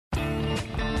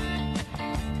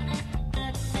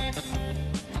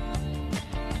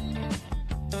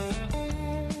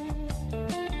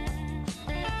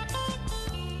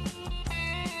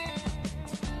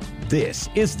This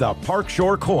is the Park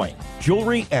Shore Coin,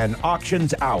 Jewelry and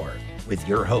Auctions Hour with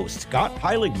your host, Scott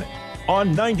Heiligman,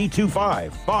 on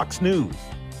 92.5 Fox News.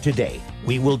 Today,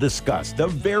 we will discuss the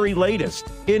very latest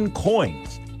in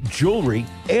coins, jewelry,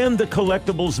 and the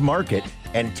collectibles market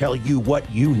and tell you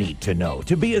what you need to know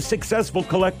to be a successful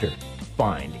collector.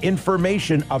 Find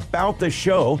information about the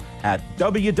show at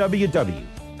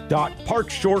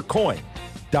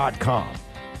www.parkshorecoin.com.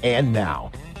 And now,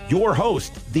 your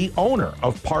host, the owner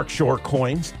of Park Shore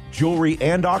Coins, Jewelry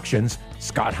and Auctions,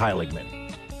 Scott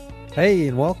Heiligman. Hey,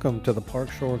 and welcome to the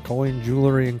Park Shore Coin,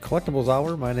 Jewelry, and Collectibles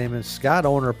Hour. My name is Scott,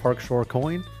 owner of Park Shore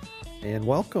Coin, and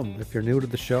welcome if you're new to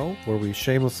the show, where we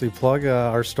shamelessly plug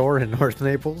our store in North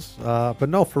Naples. But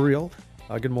no, for real,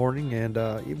 good morning, and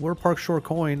we're Park Shore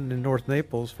Coin in North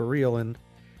Naples, for real, and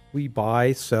we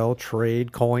buy, sell,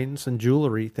 trade coins and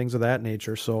jewelry, things of that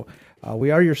nature. So we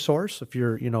are your source. If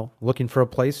you're, looking for a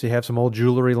place, you have some old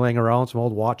jewelry laying around, some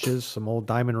old watches, some old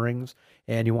diamond rings,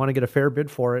 and you want to get a fair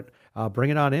bid for it,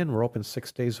 bring it on in. We're open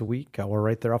 6 days a week. We're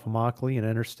right there off of Immokalee and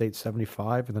Interstate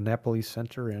 75 in the Napoli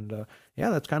Center. And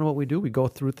that's kind of what we do. We go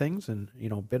through things and,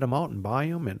 bid them out and buy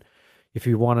them. And if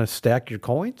you want to stack your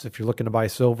coins, if you're looking to buy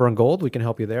silver and gold, we can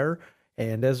help you there.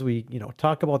 And as we,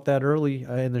 talk about that early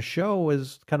in the show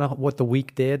is kind of what the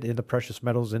week did in the precious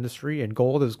metals industry. And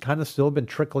gold has kind of still been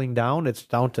trickling down. It's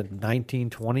down to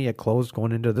 1920 at close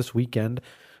going into this weekend,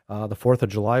 the 4th of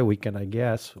July weekend, I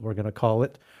guess we're going to call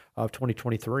it, of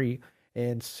 2023.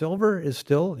 And silver is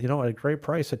still, at a great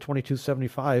price at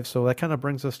 $22.75. So that kind of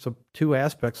brings us to two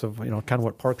aspects of, kind of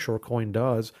what Park Shore Coin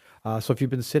does. So if you've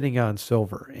been sitting on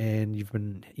silver and you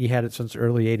had it since the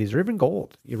early 80s, or even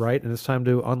gold, right? And it's time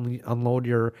to unload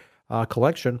your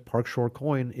collection, Park Shore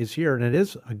Coin is here, and it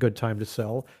is a good time to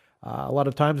sell. A lot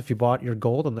of times if you bought your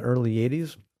gold in the early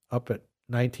 80s, up at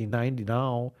 $19.90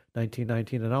 now,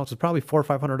 $19.19 an ounce, it's probably $400 or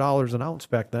 $500 an ounce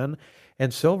back then.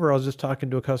 And silver, I was just talking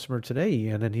to a customer today,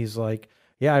 and he's like,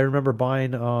 yeah, I remember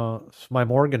buying my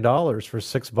Morgan dollars for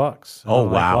 $6. Oh,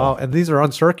 wow. And these are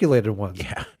uncirculated ones.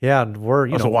 Yeah. And that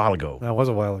was a while ago. That was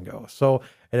a while ago. So,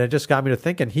 and it just got me to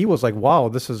thinking, he was like, wow,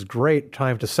 this is great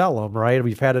time to sell them, right?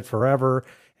 We've had it forever.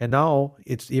 And now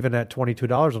it's even at $22.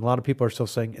 And a lot of people are still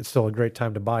saying it's still a great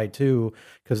time to buy too,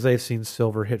 because they've seen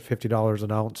silver hit $50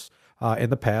 an ounce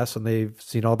in the past. And they've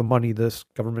seen all the money this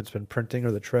government's been printing,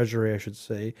 or the Treasury, I should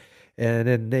say.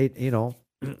 And then,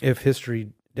 if history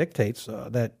dictates,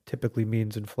 that typically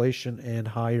means inflation and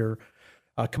higher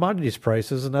commodities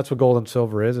prices, and that's what gold and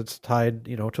silver is. It's tied,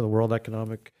 to the world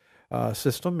economic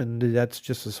system, and that's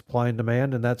just a supply and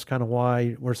demand, and that's kind of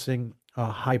why we're seeing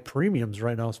high premiums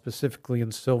right now, specifically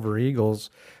in silver eagles.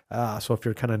 So if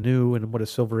you're kind of new and what a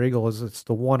silver eagle is, it's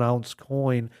the 1 ounce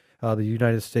coin the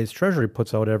United States Treasury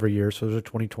puts out every year. So there's a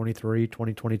 2023,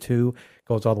 2022,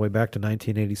 goes all the way back to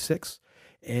 1986.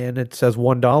 And it says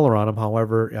 $1 on them.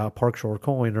 However, Park Shore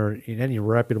Coin or in any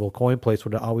reputable coin place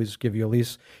would always give you at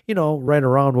least, right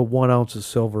around what 1 ounce of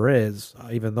silver is,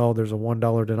 even though there's a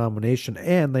 $1 denomination,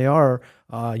 and they are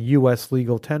U.S.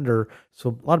 legal tender.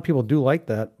 So a lot of people do like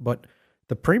that. But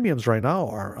the premiums right now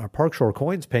are Park Shore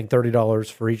Coins paying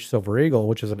 $30 for each silver eagle,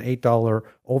 which is an $8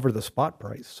 over the spot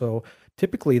price. So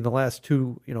typically in the last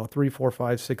 3, 4,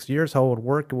 5, 6 years, how it would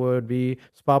work would be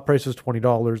spot price is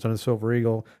 $20 on a silver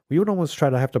eagle. We would almost try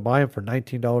to have to buy them for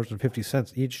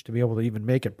 $19.50 each to be able to even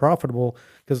make it profitable,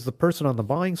 because the person on the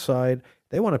buying side,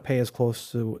 they want to pay as close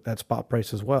to that spot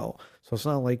price as well. So it's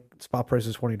not like spot price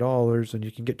is $20 and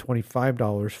you can get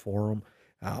 $25 for them.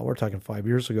 We're talking 5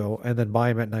 years ago, and then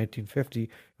buy them at $19.50. It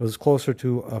was closer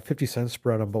to a 50-cent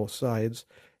spread on both sides.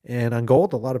 And on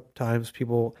gold, a lot of times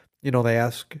people, they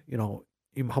ask,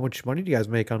 how much money do you guys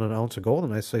make on an ounce of gold?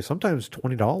 And I say sometimes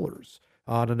 $20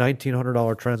 on a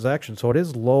 $1,900 transaction. So it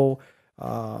is low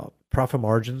profit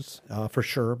margins for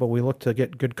sure, but we look to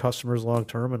get good customers long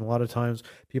term. And a lot of times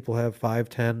people have 5,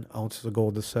 10 ounces of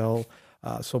gold to sell.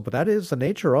 But that is the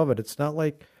nature of it. It's not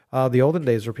like the olden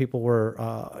days where people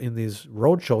were in these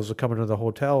road shows that come into the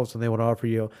hotels and they would offer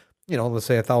you, let's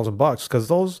say $1,000, because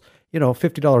those,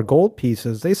 $50 gold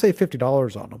pieces, they say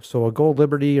 $50 on them. So a gold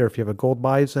Liberty, or if you have a gold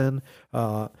Bison,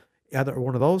 either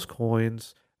one of those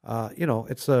coins,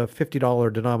 it's a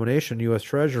 $50 denomination, U.S.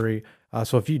 Treasury.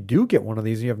 So if you do get one of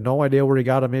these, you have no idea where you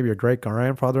got it, maybe your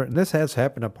great-grandfather, and this has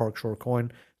happened at Park Shore Coin.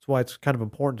 That's why it's kind of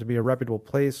important to be a reputable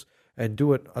place and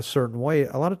do it a certain way.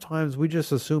 A lot of times we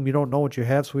just assume you don't know what you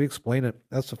have, so we explain it.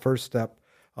 That's the first step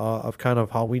of kind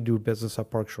of how we do business at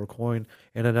Park Shore Coin,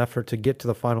 in an effort to get to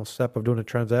the final step of doing a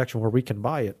transaction where we can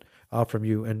buy it from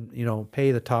you and,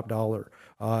 pay the top dollar.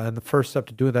 And the first step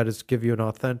to do that is give you an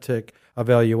authentic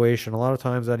evaluation. A lot of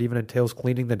times that even entails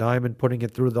cleaning the diamond, putting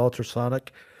it through the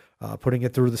ultrasonic, putting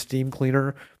it through the steam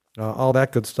cleaner, all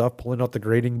that good stuff, pulling out the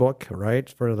grading book, right,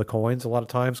 for the coins a lot of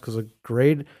times, because a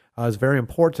grade is very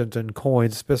important in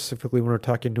coins, specifically when we're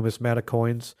talking numismatic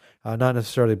coins, not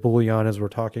necessarily bullion as we're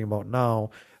talking about now.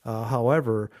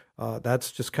 However,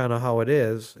 that's just kind of how it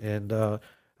is. And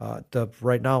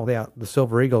right now, the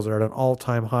Silver Eagles are at an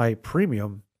all-time high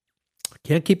premium.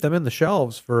 Can't keep them in the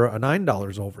shelves for a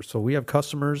 $9 over. So we have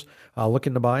customers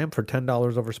looking to buy them for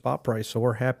 $10 over spot price. So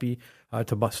we're happy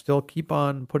to still keep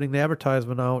on putting the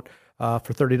advertisement out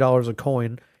for $30 a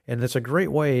coin. And it's a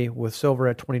great way with silver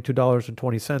at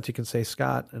 $22.20. You can say,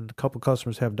 Scott, and a couple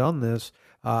customers have done this.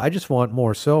 I just want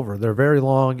more silver. They're very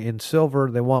long in silver.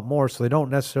 They want more, so they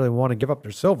don't necessarily want to give up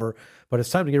their silver. But it's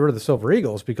time to get rid of the Silver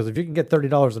Eagles, because if you can get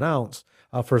 $30 an ounce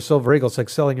for a Silver Eagle, it's like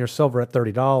selling your silver at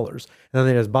 $30. And then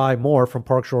they just buy more from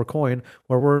Park Shore Coin,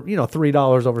 where we're,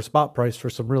 $3 over spot price for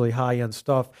some really high-end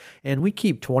stuff. And we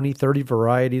keep 20, 30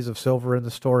 varieties of silver in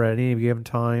the store at any given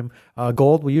time.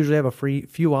 Gold, we usually have a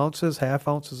few ounces, half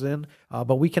ounces in,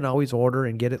 but we can always order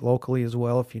and get it locally as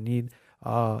well if you need,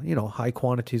 high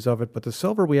quantities of it. But the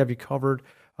silver, we have you covered.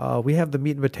 We have the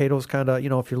meat and potatoes kind of,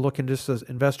 if you're looking just to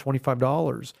invest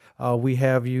 $25, we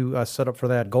have you set up for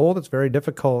that. Gold, it's very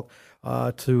difficult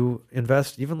to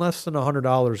invest even less than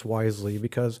 $100 wisely,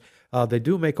 because they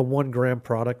do make a 1 gram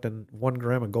product, and 1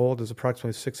 gram of gold is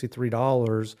approximately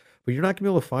 $63, but you're not going to be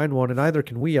able to find one, and neither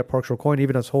can we at Park Shore Coin,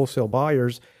 even as wholesale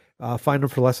buyers, find them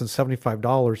for less than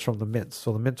 $75 from the mints.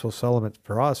 So the mints will sell them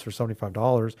for us for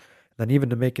 $75. And even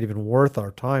to make it even worth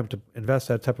our time to invest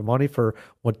that type of money for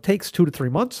what takes 2 to 3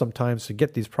 months sometimes to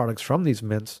get these products from these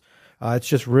mints, it's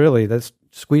just really, that's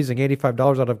squeezing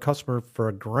 $85 out of a customer for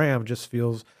a gram just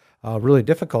feels really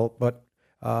difficult. But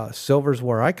silver's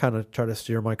where I kind of try to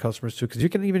steer my customers to, because you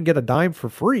can even get a dime for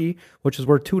free, which is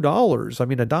worth $2. I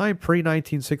mean, a dime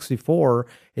pre-1964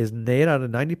 is made out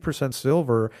of 90%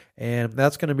 silver, and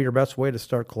that's going to be your best way to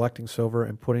start collecting silver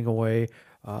and putting away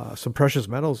some precious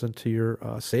metals into your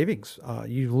savings.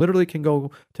 You literally can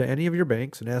go to any of your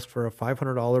banks and ask for a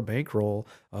 $500 bankroll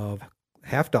of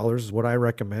 $50 is what I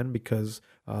recommend, because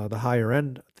the higher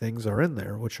end things are in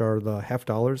there, which are the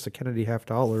 $50, the Kennedy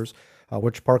 $50,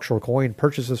 which Park Shore Coin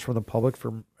purchases from the public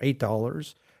for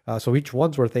 $8. So each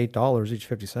one's worth $8, each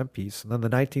 50-cent piece. And then the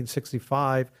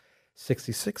 1965,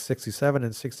 66, 67,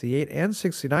 and 68, and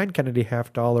 69 Kennedy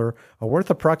 $50 are worth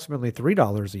approximately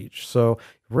 $3 each. So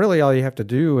really all you have to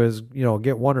do is,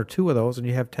 get 1 or 2 of those, and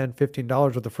you have $10, $15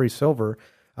 worth of free silver.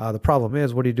 The problem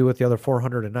is, what do you do with the other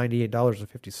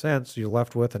 $498.50 you're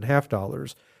left with in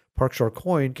 $50? Park Shore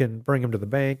Coin can bring them to the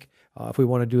bank if we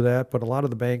want to do that, but a lot of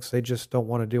the banks, they just don't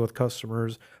want to deal with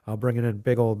customers bringing in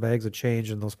big old bags of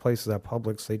change in those places at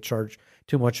Publix. They charge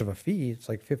too much of a fee. It's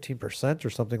like 15% or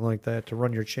something like that to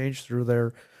run your change through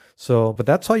there. So, but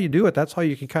that's how you do it. That's how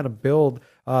you can kind of build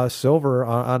silver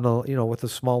on a, with a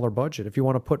smaller budget. If you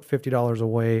want to put $50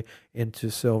 away into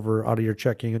silver out of your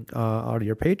out of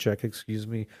your paycheck,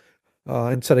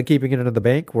 instead of keeping it in the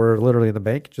bank, where literally the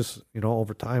bank just,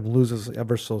 over time loses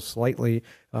ever so slightly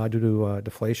due to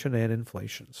deflation and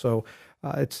inflation. So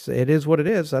it is what it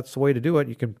is. That's the way to do it.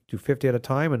 You can do 50 at a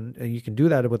time, and you can do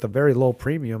that with a very low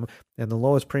premium. And the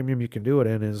lowest premium you can do it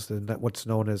in is what's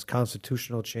known as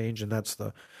constitutional change, and that's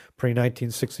the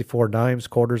pre-1964 dimes,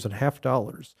 quarters, and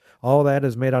 $50. All that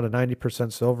is made out of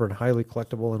 90% silver and highly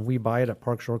collectible, and we buy it at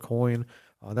Park Shore Coin.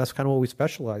 That's kind of what we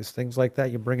specialize. Things like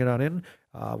that, you bring it on in,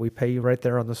 we pay you right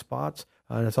there on the spots,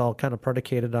 and it's all kind of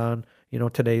predicated on,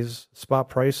 today's spot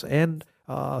price and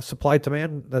supply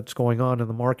demand that's going on in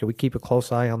the market. We keep a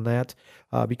close eye on that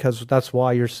because that's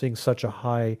why you're seeing such a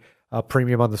high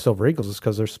premium on the Silver Eagles, is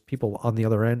because there's people on the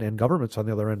other end and governments on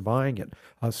the other end buying it.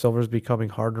 Silver is becoming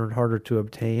harder and harder to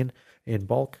obtain in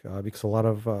bulk because a lot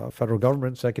of federal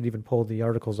governments, I could even pull the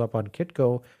articles up on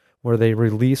Kitco, where they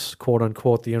release, quote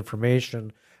unquote, the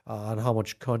information on how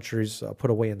much countries put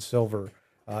away in silver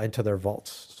into their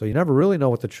vaults. So you never really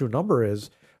know what the true number is,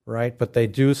 right? But they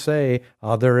do say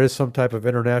there is some type of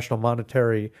international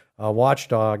monetary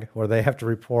watchdog where they have to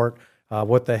report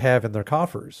what they have in their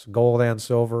coffers, gold and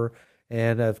silver.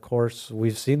 And of course,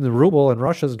 we've seen the ruble in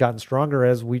Russia has gotten stronger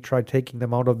as we tried taking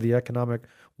them out of the economic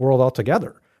world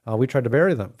altogether. We tried to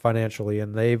bury them financially,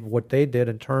 and what they did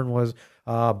in turn was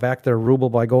back their ruble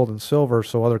by gold and silver,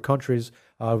 so other countries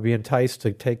would be enticed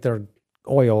to take their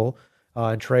oil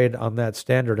and trade on that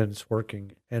standard, and it's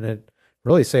working. And it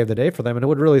really saved the day for them, and it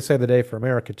would really save the day for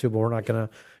America too, but we're not going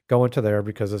to go into there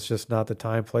because it's just not the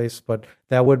time, place. But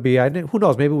that would be, who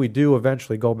knows, maybe we do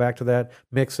eventually go back to that,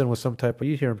 mix in with some type of,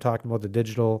 you hear them talking about the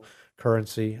digital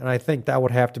currency, and I think that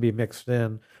would have to be mixed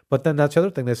in. But then that's the other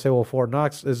thing. They say, well, Fort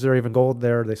Knox, is there even gold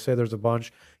there? They say there's a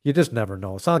bunch. You just never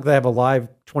know. It's not like they have a live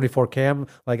 24 cam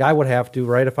like I would have to,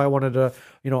 right? If I wanted to,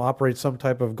 operate some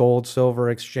type of gold, silver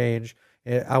exchange,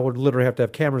 I would literally have to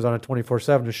have cameras on it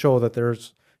 24/7 to show that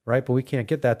there's, right? But we can't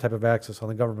get that type of access on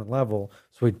the government level.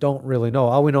 So we don't really know.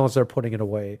 All we know is they're putting it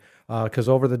away because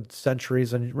over the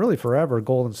centuries and really forever,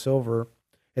 gold and silver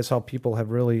is how people have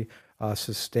really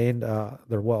sustained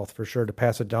their wealth, for sure, to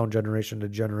pass it down generation to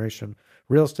generation.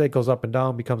 Real estate goes up and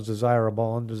down, becomes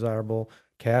desirable, undesirable.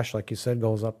 Cash, like you said,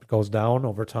 goes up, goes down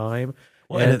over time.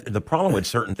 Well, and the problem with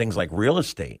certain things like real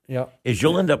estate is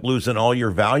you'll end up losing all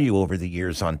your value over the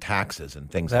years on taxes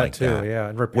and things like that. Yeah,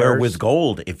 and repairs. Where with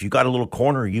gold, if you got a little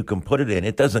corner you can put it in,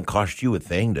 it doesn't cost you a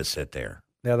thing to sit there.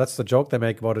 Yeah, that's the joke they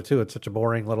make about it too. It's such a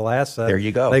boring little asset. There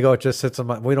you go. They go, it just sits in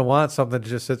my. We don't want something that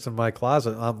just sits in my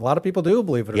closet. A lot of people do,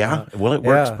 believe it or not. Well, it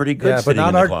works pretty good. Yeah, but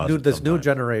not in the closet this new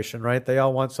generation, right? They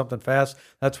all want something fast.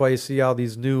 That's why you see all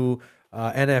these new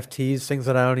NFTs, things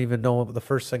that I don't even know the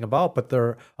first thing about, but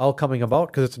they're all coming about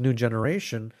because it's a new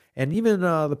generation. And even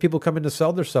the people coming to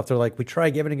sell their stuff, they're like, we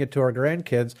try giving it to our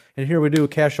grandkids, and here we do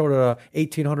cash out a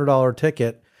 $1,800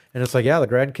 ticket, and it's like, yeah, the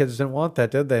grandkids didn't want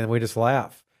that, did they? And we just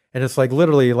laugh. And it's like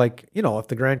literally like, if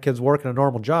the grandkids work in a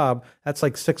normal job, that's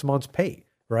like 6 months pay,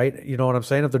 right? You know what I'm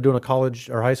saying? If they're doing a college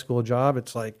or high school job,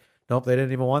 it's like, nope, they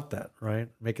didn't even want that, right?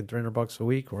 Making $300 a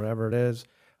week or whatever it is.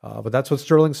 But that's what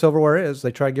sterling silverware is.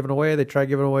 They try giving away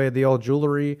the old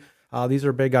jewelry. These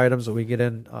are big items that we get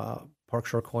in Park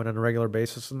Shore Coin on a regular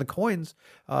basis. And the coins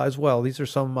as well. These are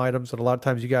some items that a lot of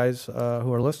times you guys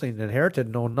who are listening inherited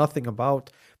know nothing about.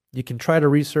 You can try to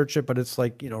research it, but it's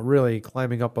like, really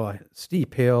climbing up a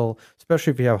steep hill,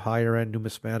 especially if you have higher end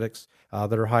numismatics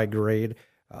that are high grade,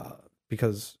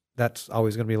 because that's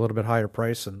always going to be a little bit higher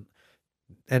price, and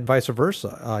vice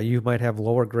versa. You might have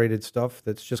lower graded stuff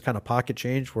that's just kind of pocket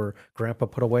change where grandpa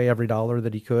put away every dollar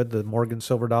that he could, the Morgan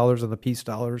silver dollars and the peace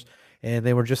dollars, and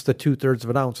they were just the 2/3 of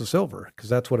an ounce of silver because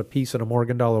that's what a piece and a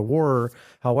Morgan dollar were.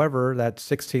 However, that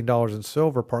 $16 in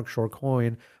silver Park Shore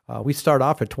coin, we start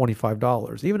off at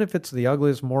 $25. Even if it's the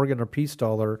ugliest Morgan or peace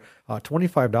dollar,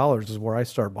 $25 is where I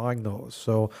start buying those.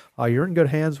 So you're in good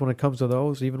hands when it comes to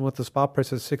those. Even with the spot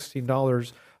price at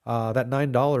 $16, that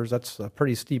 $9, that's a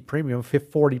pretty steep premium,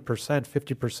 40%,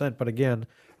 50%. But again,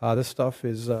 this stuff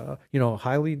is,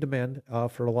 highly demand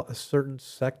for a certain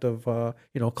sect of,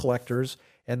 collectors,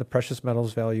 and the precious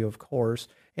metals value, of course.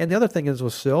 And the other thing is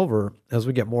with silver, as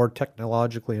we get more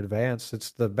technologically advanced,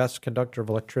 it's the best conductor of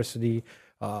electricity.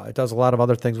 It does a lot of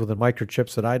other things within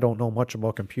microchips that I don't know much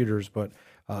about computers, but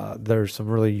there's some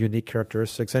really unique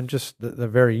characteristics and just they're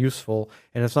very useful,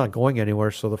 and it's not going anywhere.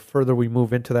 So the further we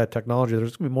move into that technology,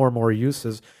 there's going to be more and more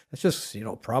uses. It's just,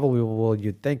 probably will,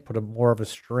 you'd think, put more of a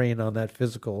strain on that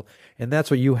physical. And that's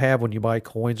what you have when you buy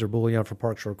coins or bullion for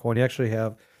Park Shore Coin. You actually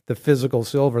have the physical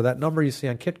silver. That number you see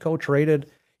on Kitco traded,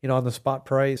 on the spot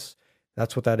price,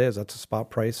 that's what that is. That's a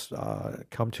spot price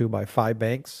come to by 5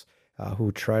 banks.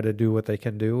 Who try to do what they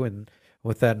can do, and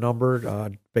with that number,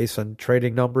 based on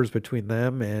trading numbers between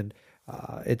them, and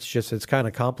it's kind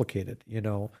of complicated,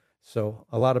 So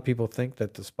a lot of people think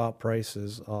that the spot price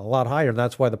is a lot higher, and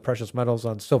that's why the precious metals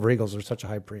on Silver Eagles are such a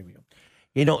high premium.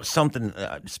 Something,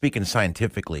 speaking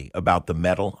scientifically about the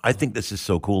metal, I think this is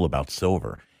so cool about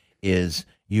silver, is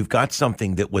you've got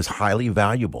something that was highly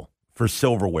valuable for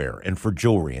silverware and for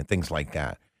jewelry and things like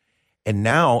that. And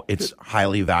now it's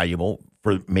highly valuable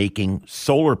for making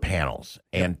solar panels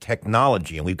and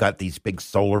technology. And we've got these big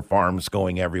solar farms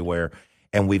going everywhere,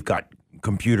 and we've got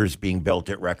computers being built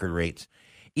at record rates.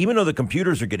 Even though the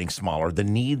computers are getting smaller,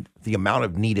 the amount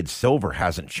of needed silver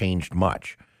hasn't changed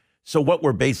much. So what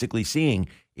we're basically seeing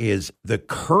is the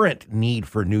current need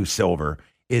for new silver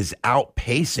is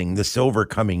outpacing the silver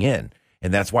coming in.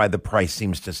 And that's why the price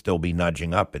seems to still be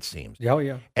nudging up, it seems. Oh,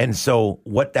 yeah. And so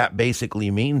what that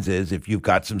basically means is if you've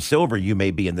got some silver, you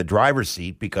may be in the driver's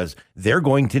seat because they're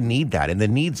going to need that. And the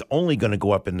need's only going to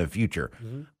go up in the future.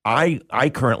 Mm-hmm.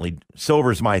 I currently,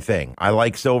 silver's my thing. I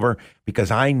like silver because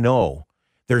I know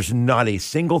there's not a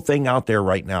single thing out there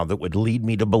right now that would lead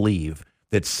me to believe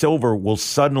that silver will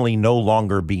suddenly no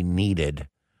longer be needed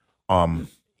in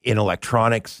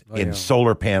electronics,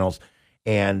 solar panels.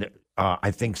 And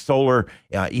I think solar,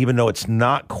 even though it's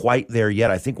not quite there yet,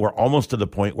 I think we're almost to the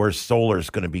point where solar is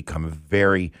going to become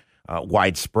very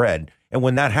widespread. And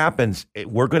when that happens,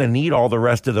 we're going to need all the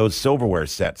rest of those silverware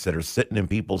sets that are sitting in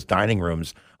people's dining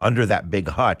rooms under that big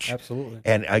hutch. Absolutely.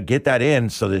 And get that in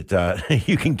so that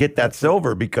you can get that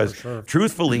silver, because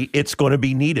truthfully, it's going to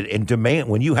be needed. And demand,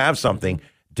 when you have something,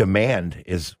 demand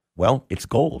is, well, it's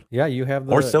gold. Yeah, you have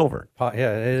or silver.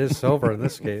 Yeah, it is silver in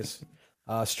this case.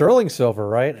 Sterling silver,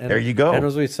 right? And, there you go. And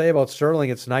as we say about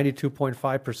sterling, it's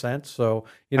 92.5%. So,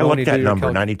 I like that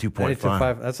number,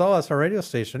 92.5. That's all. That's our radio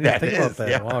station. You think about that.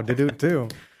 Yeah. Wow, do too.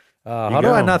 How do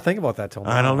I not think about that till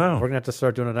now? I don't know. We're going to have to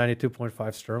start doing a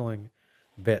 92.5 sterling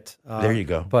bit. There you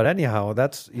go. But anyhow,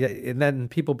 and then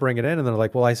people bring it in and they're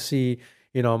like, well, I see,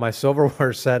 my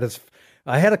silverware set is.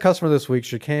 I had a customer this week.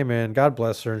 She came in, God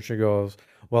bless her, and she goes,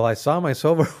 well, I saw my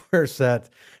silverware set,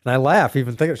 and I laugh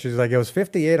even thinking. She's like, it was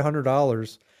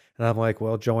 $5,800, and I'm like,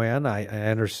 well, Joanne, I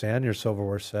understand your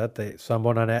silverware set.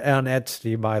 Someone on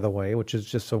Etsy, by the way, which is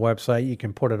just a website, you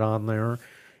can put it on there,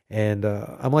 and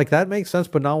I'm like, that makes sense.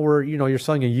 But now you're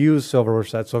selling a used silverware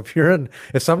set. So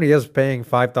if somebody is paying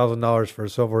 $5,000 for a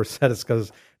silverware set, it's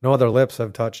because no other lips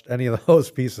have touched any of those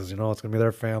pieces. It's going to be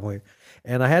their family.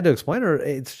 And I had to explain to her,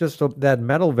 it's just that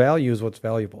metal value is what's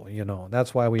valuable,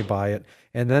 That's why we buy it.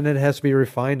 And then it has to be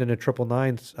refined into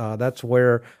 999s. That's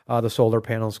where the solar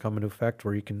panels come into effect,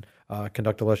 where you can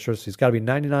conduct electricity. It's got to be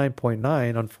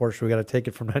 99.9. Unfortunately, we got to take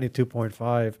it from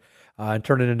 92.5 and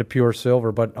turn it into pure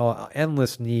silver, but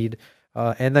endless need.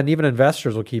 And then even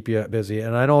investors will keep you busy.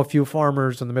 And I know a few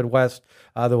farmers in the Midwest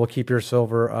that will keep your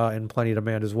silver in plenty of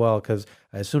demand as well, because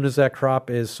as soon as that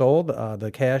crop is sold, the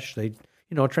cash, they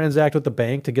transact with the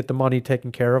bank to get the money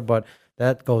taken care of, but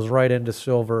that goes right into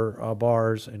silver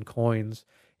bars and coins,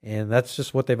 and that's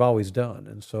just what they've always done.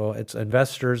 And so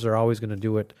investors are always going to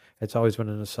do it. It's always been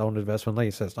a sound investment. Like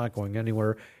you said, it's not going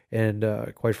anywhere,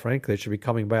 and quite frankly, it should be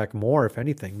coming back more, if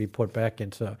anything, be put back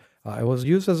into. It was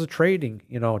used as a trading,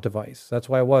 device. That's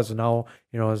why it was. And now,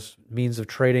 as means of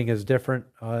trading is different.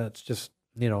 It's just,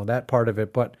 that part of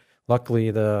it. But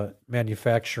luckily, the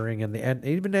manufacturing and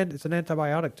even it's an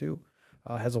antibiotic too.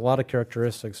 Has a lot of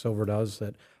characteristics, silver does,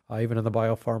 that even in the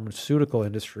biopharmaceutical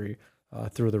industry,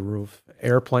 through the roof.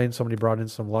 Airplanes, somebody brought in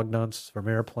some lug nuts from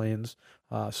airplanes.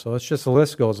 So it's just, the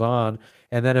list goes on.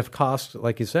 And then if costs,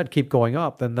 like you said, keep going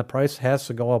up, then the price has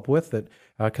to go up with it,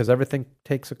 because everything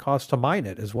takes a cost to mine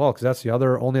it as well, because that's the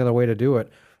only other way to do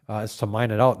it, is to mine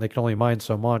it out. And they can only mine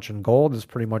so much. And gold is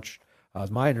pretty much,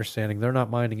 as my understanding, they're not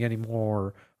mining any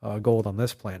more gold on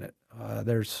this planet.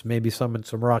 There's maybe some in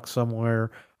some rock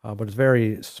somewhere, but it's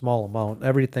very small amount.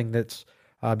 Everything that's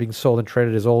being sold and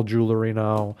traded is old jewelry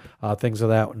now, things of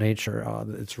that nature.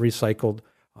 It's recycled.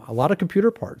 A lot of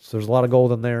computer parts. There's a lot of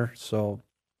gold in there, so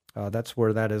that's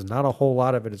where that is. Not a whole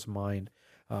lot of it is mined.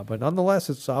 But nonetheless,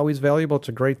 it's always valuable. It's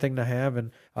a great thing to have.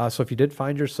 And so if you did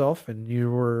find yourself and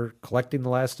you were collecting the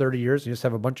last 30 years and you just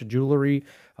have a bunch of jewelry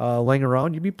laying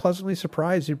around, you'd be pleasantly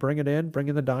surprised. You bring in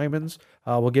the diamonds.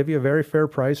 We'll give you a very fair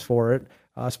price for it,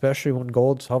 especially when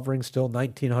gold's hovering still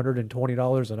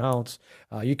 $1,920 an ounce.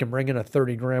 You can bring in a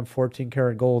 30-gram,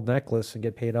 14-karat gold necklace and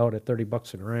get paid out at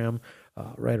 $30 a gram,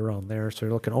 right around there. So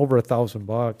you're looking over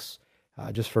 $1,000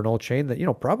 just for an old chain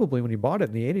that, probably when you bought it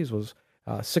in the 80s was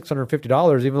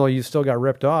 $650, even though you still got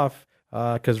ripped off,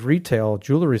 because retail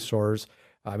jewelry stores,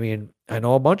 I mean, I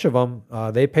know a bunch of them,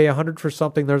 they pay $100 for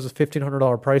something, there's a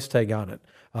 $1,500 price tag on it.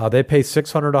 They pay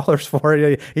 $600 for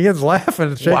it. Ian's laughing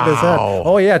and shaking his head.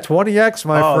 Oh yeah, 20x,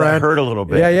 my friend. That hurt a little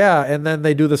bit. Yeah. And then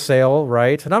they do the sale,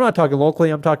 right? And I'm not talking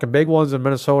locally, I'm talking big ones in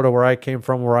Minnesota, where I came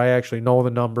from, where I actually know the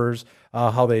numbers,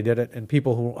 how they did it, and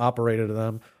people who operated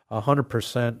them.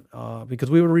 100%,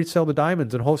 because we would resell the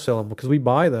diamonds and wholesale them, because we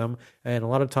buy them, and a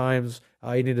lot of times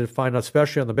you need to find,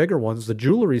 especially on the bigger ones, the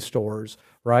jewelry stores,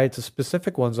 right? The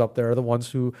specific ones up there are the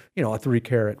ones who, a 3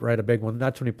 carat, right? A big one.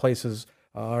 Not too many places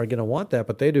are going to want that,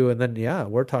 but they do. And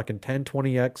then, we're talking 10,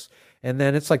 20x. And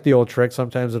then it's like the old trick.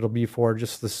 Sometimes it'll be for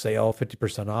just the sale,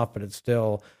 50% off, but it's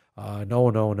still,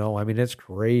 no. I mean, it's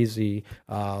crazy,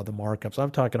 the markups.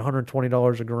 I'm talking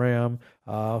 $120 a gram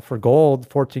for gold,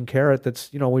 14 karat.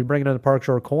 That's, we bring it in the Park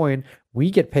Shore coin.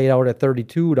 We get paid out at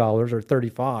 $32 or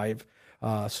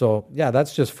 $35. So yeah,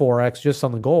 that's just 4x just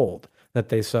on the gold that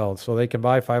they sell. So they can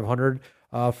buy $500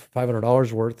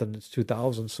 worth, and it's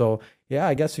 $2,000. So yeah,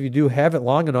 I guess if you do have it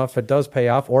long enough, it does pay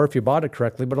off, or if you bought it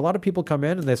correctly. But a lot of people come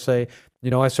in and they say,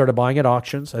 I started buying at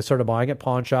auctions. I started buying at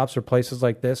pawn shops or places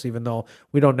like this, even though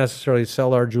we don't necessarily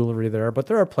sell our jewelry there. But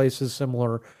there are places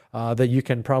similar that you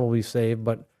can probably save.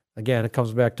 But again, it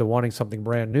comes back to wanting something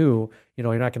brand new.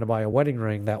 You're not going to buy a wedding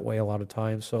ring that way a lot of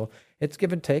times. So it's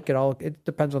give and take. It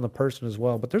depends on the person as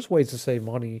well. But there's ways to save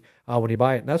money when you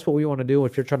buy it. And that's what we want to do.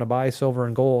 If you're trying to buy silver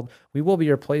and gold, we will be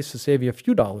your place to save you a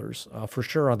few dollars for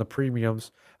sure on the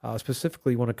premiums.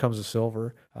 specifically when it comes to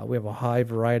silver. We have a high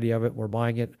variety of it. We're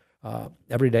buying it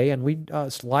every day, and we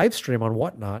live stream on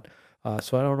Whatnot.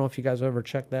 So I don't know if you guys have ever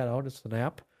checked that out. It's an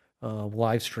app,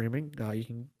 live streaming. You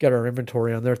can get our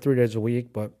inventory on there 3 days a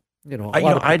week, but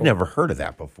I'd never heard of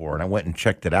that before, and I went and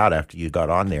checked it out after you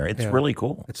got on there. It's really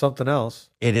cool. It's something else.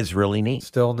 It is really neat.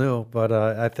 Still new, but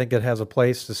I think it has a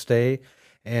place to stay,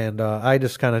 and I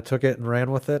just kind of took it and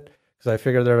ran with it because I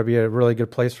figured there would be a really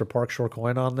good place for Park Shore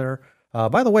Coin on there.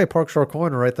 By the way, Park Shore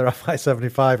Coin right there off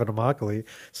I-75 in Immokalee.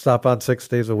 Stop on 6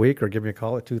 days a week or give me a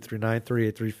call at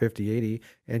 239-383-5080.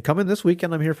 And come in this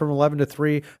weekend. I'm here from 11 to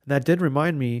 3. And that did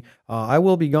remind me, I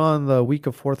will be gone the week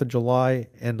of 4th of July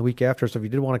and the week after. So if you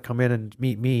did want to come in and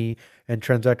meet me and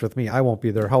transact with me, I won't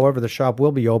be there. However, the shop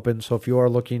will be open. So if you are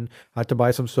looking to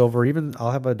buy some silver, even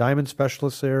I'll have a diamond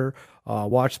specialist there,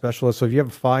 watch specialist. So if you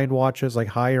have fine watches, like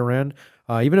higher end,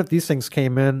 even if these things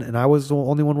came in and I was the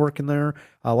only one working there,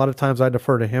 a lot of times I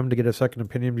defer to him to get a second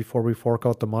opinion before we fork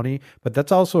out the money. But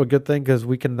that's also a good thing because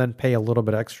we can then pay a little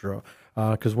bit extra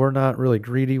because we're not really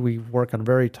greedy. We work on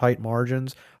very tight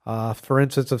margins. For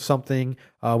instance, if something,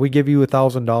 we give you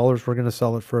 $1,000, we're going to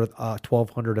sell it for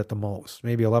 $1,200 at the most,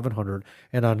 maybe $1,100.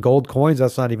 And on gold coins,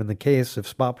 that's not even the case. If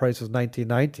spot price is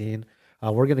 $19.19,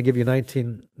 we're going to give you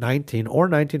 $19.19 or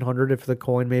 $1,900 if the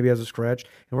coin maybe has a scratch,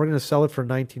 and we're going to sell it for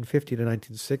 $19.50 to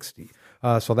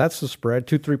 $19.60. So that's the spread,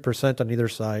 2-3% on either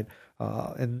side.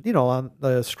 And on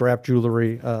the scrap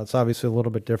jewelry, it's obviously a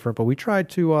little bit different, but we try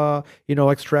to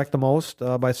extract the most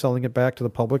by selling it back to the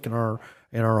public in our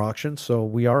auction. So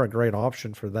we are a great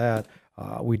option for that.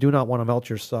 We do not want to melt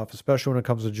your stuff, especially when it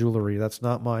comes to jewelry. That's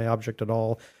not my object at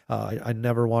all. I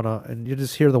never want to, and you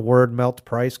just hear the word melt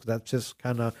price, 'cause that's just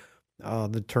kind of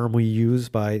the term we use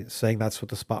by saying that's what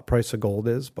the spot price of gold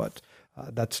is, but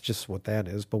that's just what that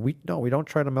is. But we don't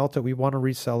try to melt it. We want to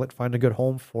resell it, find a good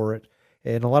home for it.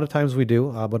 And a lot of times we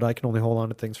do, but I can only hold on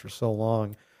to things for so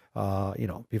long,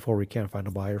 before we can find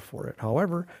a buyer for it.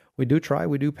 However, we do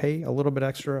pay a little bit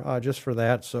extra just for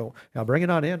that. So bring it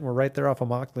on in. We're right there off of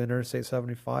Immokalee Interstate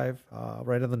 75,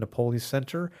 right in the Napoli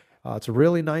Center. It's a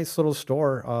really nice little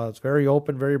store. It's very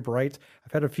open, very bright.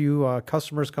 I've had a few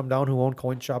customers come down who own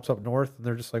coin shops up north, and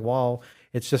they're just like, wow,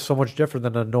 it's just so much different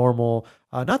than a normal,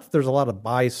 not that there's a lot of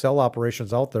buy-sell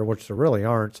operations out there, which there really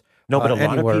aren't. No, but a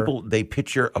lot of people, they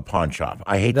picture a pawn shop.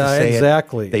 I hate to say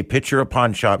exactly. They picture a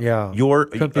pawn shop. Yeah. You're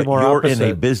in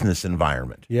a business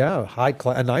environment. Yeah, high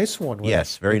class, a nice one.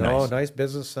 Yes, very nice. A nice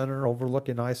business center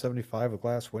overlooking I-75 with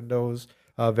glass windows.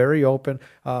 Very open.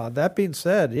 That being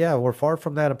said, we're far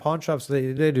from that in pawn shops.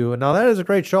 They do. And now that is a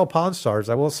great show, Pawn Stars.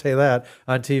 I will say that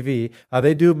on TV.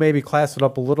 They do maybe class it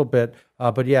up a little bit.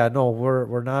 But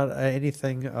we're not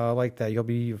anything like that.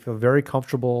 You feel very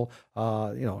comfortable.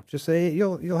 Just say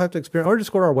you'll have to experience, or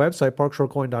just go to our website,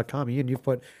 parkshorecoin.com. Ian, you've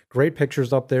put great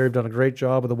pictures up there. You've done a great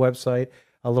job with the website.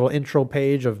 A little intro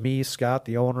page of me, Scott,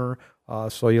 the owner.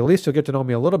 So at least you'll get to know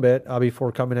me a little bit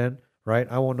before coming in. Right?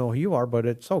 I won't know who you are, but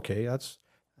it's okay. That's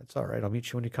all right. I'll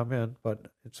meet you when you come in. But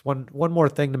it's one more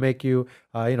thing to make you,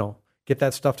 get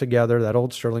that stuff together, that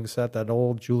old sterling set, that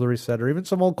old jewelry set, or even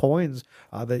some old coins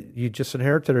that you just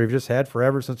inherited or you've just had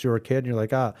forever since you were a kid. And you're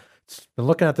like, it's been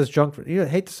looking at this junk. I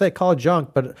hate to say call it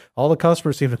junk, but all the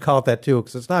customers seem to call it that too,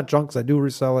 because it's not junk, 'cause I do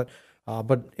resell it.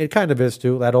 But it kind of is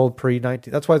too, that old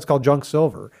pre-19. That's why it's called junk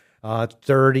silver. It's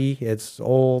dirty, it's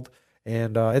old,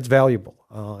 and it's valuable.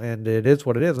 And it is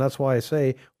what it is. And that's why I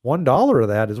say $1 of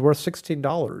that is worth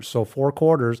 $16. So 4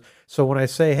 quarters. So when I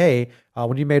say, hey,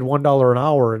 when you made $1 an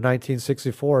hour in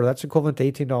 1964, that's equivalent to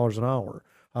 $18 an hour.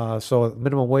 So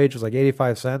minimum wage was like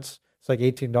 85 cents. It's like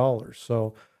 $18.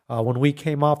 So when we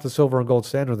came off the silver and gold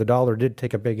standard, the dollar did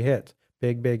take a big hit,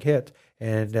 big hit.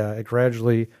 And it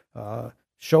gradually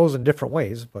shows in different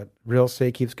ways. But real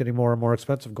estate keeps getting more and more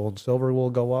expensive. Gold and silver will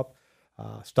go up.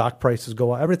 Stock prices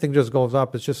go up. Everything just goes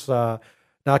up. It's just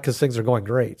not because things are going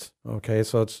great. Okay,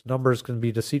 so numbers can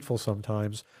be deceitful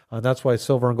sometimes. And that's why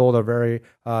silver and gold are very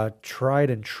tried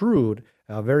and true,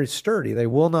 very sturdy. They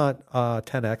will not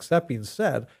 10x. That being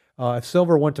said, if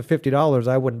silver went to $50,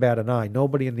 I wouldn't bat an eye.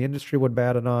 Nobody in the industry would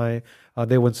bat an eye.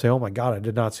 They wouldn't say, oh my God, I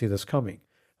did not see this coming.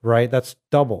 Right? That's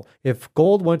double. If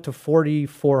gold went to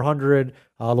 4,400,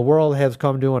 the world has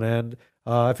come to an end.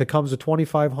 If it comes to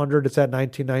 2,500, it's at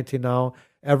 1919 now.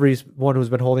 Everyone who's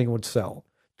been holding it would sell.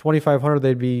 2,500,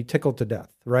 they'd be tickled to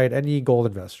death, right? Any gold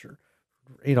investor,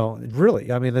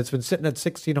 really. I mean, it's been sitting at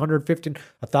 1,600,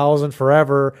 1,000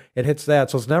 forever. It hits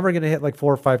that, so it's never going to hit like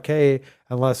 4 or 5K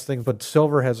unless things. But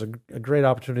silver has a great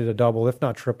opportunity to double, if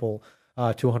not triple,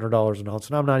 $200 an ounce.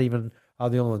 And I'm not even the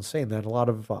only one saying that. A lot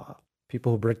of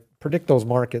people who predict those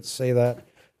markets say that.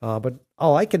 But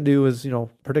all I can do is,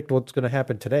 predict what's going to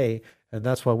happen today. And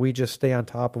that's why we just stay on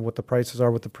top of what the prices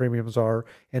are, what the premiums are.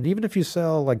 And even if you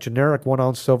sell like generic 1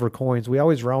 ounce silver coins, we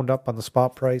always round up on the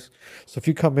spot price. So if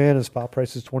you come in and spot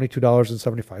price is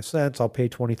 $22.75, I'll pay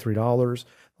 $23 as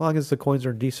long as the coins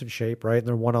are in decent shape, right? And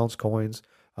they're 1 ounce coins.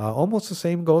 Almost the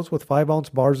same goes with 5 ounce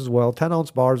bars as well. 10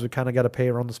 ounce bars, we kind of got to pay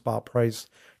around the spot price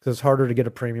because it's harder to get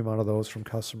a premium out of those from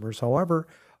customers. However,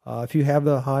 if you have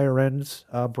the higher end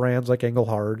brands like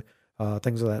Engelhard,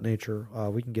 things of that nature,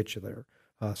 we can get you there.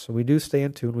 So we do stay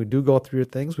in tune. We do go through your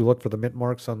things. We look for the mint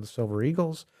marks on the Silver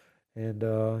Eagles. And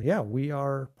we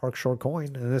are Park Shore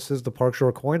Coin. And this is the Park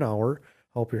Shore Coin Hour.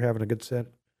 Hope you're having a good sit.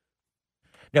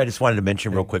 Yeah, I just wanted to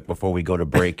mention real quick before we go to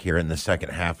break here in the second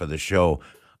half of the show,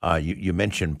 you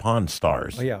mentioned Pawn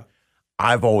Stars. Oh, yeah.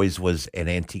 I've always was an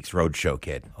Antiques Roadshow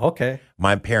kid. Okay.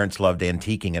 My parents loved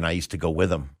antiquing, and I used to go with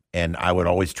them. And I would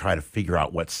always try to figure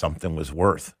out what something was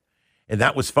worth. And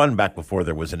that was fun back before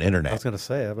there was an internet. I was going to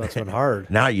say, that's been hard.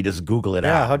 Now you just Google it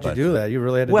out. Yeah, how'd you do that? You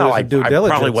really had to do some due diligence. I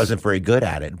probably wasn't very good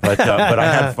at it, but I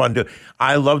had fun doing.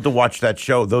 I love to watch that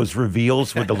show. Those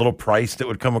reveals with the little price that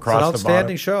would come across the bottom. It's an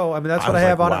outstanding show. I mean, that's what I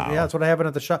have on it. Yeah, that's what I have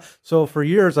at the shop. So for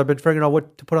years, I've been figuring out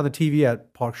what to put on the TV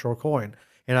at Park Shore Coin,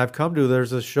 and I've come to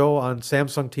there's a show on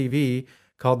Samsung TV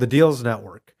called The Deals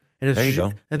Network. And there you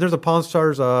go. And there's a Pawn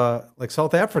Stars like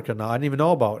South Africa now. I didn't even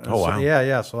know about. Oh, wow.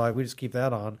 Yeah. So we just keep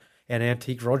that on. And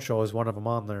Antique Roadshow is one of them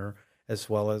on there, as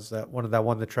well as that one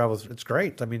that travels. It's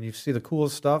great. I mean, you see the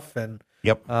coolest stuff, and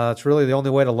it's really the only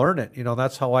way to learn it.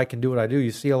 That's how I can do what I do.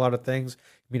 You see a lot of things,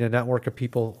 meet a network of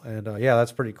people, and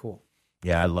that's pretty cool.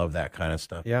 Yeah, I love that kind of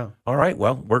stuff. Yeah. All right,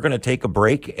 well, we're going to take a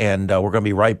break, and we're going to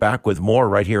be right back with more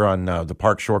right here on the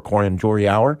Park Shore Coin and Jewelry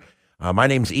Hour. My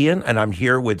name's Ian, and I'm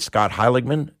here with Scott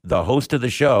Heiligman, the host of the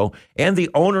show and the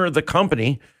owner of the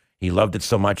company. He loved it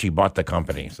so much he bought the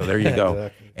company. So there you go.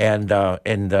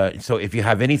 Exactly. So if you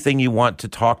have anything you want to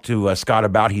talk to Scott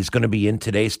about, he's going to be in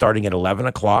today starting at 11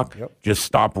 o'clock. Yep. Just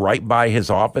stop right by his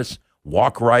office,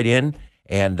 walk right in,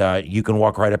 and you can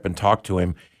walk right up and talk to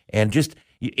him. And just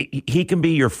he can be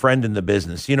your friend in the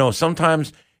business.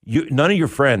 Sometimes none of your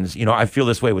friends, I feel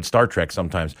this way with Star Trek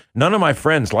sometimes. None of my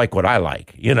friends like what I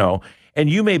like, and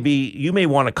you may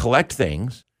want to collect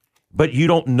things, but you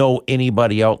don't know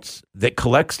anybody else that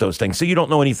collects those things. So you don't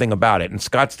know anything about it. And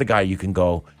Scott's the guy you can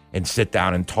go and sit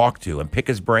down and talk to and pick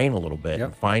his brain a little bit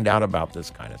and find out about this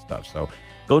kind of stuff. So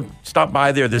go stop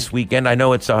by there this weekend. I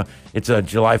know it's a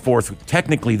July 4th.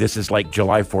 Technically, this is like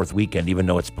July 4th weekend, even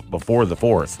though it's before the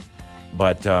 4th.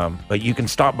 But you can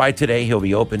stop by today. He'll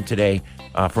be open today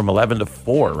from 11 to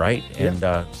 4, right? And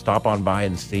stop on by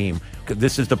and see him.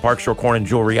 This is the Park Shore Coin and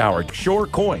Jewelry Hour. Shore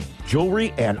Coin,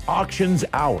 Jewelry, and Auctions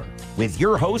Hour with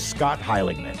your host, Scott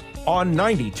Heiligman, on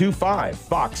 92.5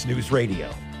 Fox News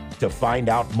Radio. To find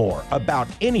out more about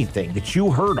anything that you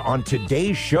heard on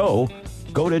today's show,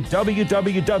 go to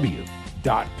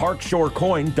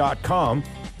www.parkshorecoin.com.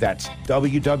 That's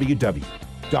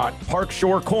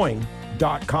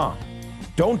www.parkshorecoin.com.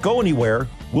 Don't go anywhere.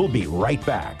 We'll be right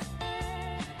back.